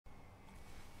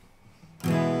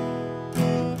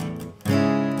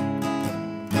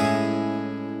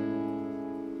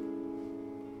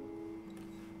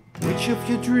Which of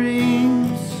your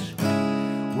dreams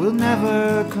will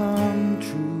never come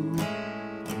true?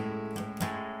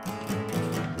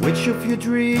 Which of your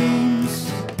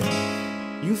dreams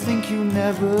you think you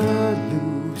never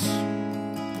lose?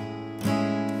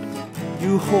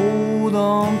 You hold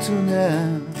on to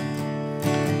them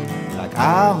like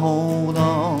I hold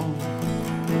on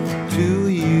to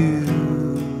you.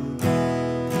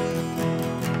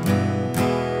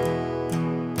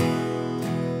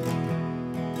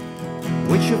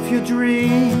 Which of your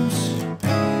dreams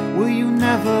will you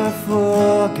never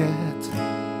forget?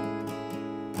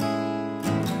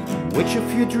 Which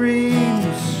of your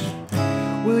dreams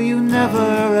will you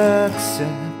never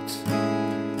accept?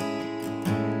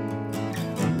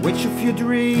 Which of your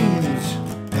dreams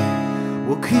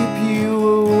will keep you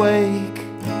awake?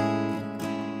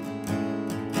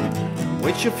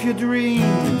 Which of your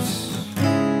dreams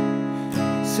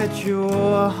set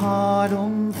your heart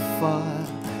on fire?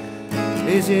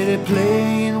 Is it a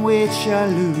play in which I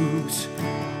lose,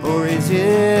 or is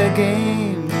it a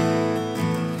game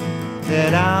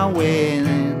that I win?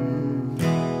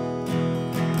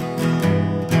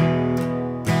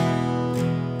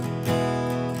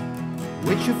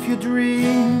 Which of your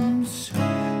dreams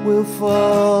will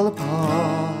fall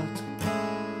apart?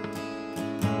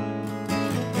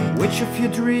 Which of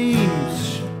your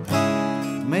dreams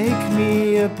make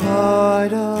me a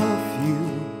part of you?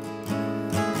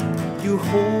 You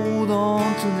hold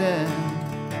on to them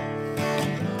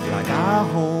like I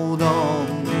hold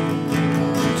on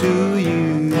to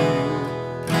you.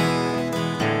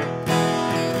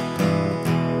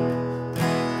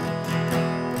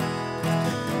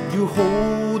 You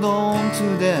hold on to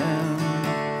them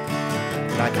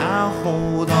like I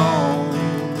hold on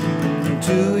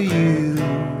to you.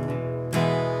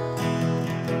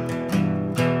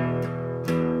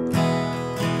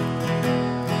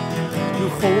 You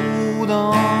hold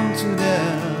on to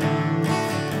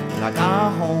them like I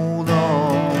hold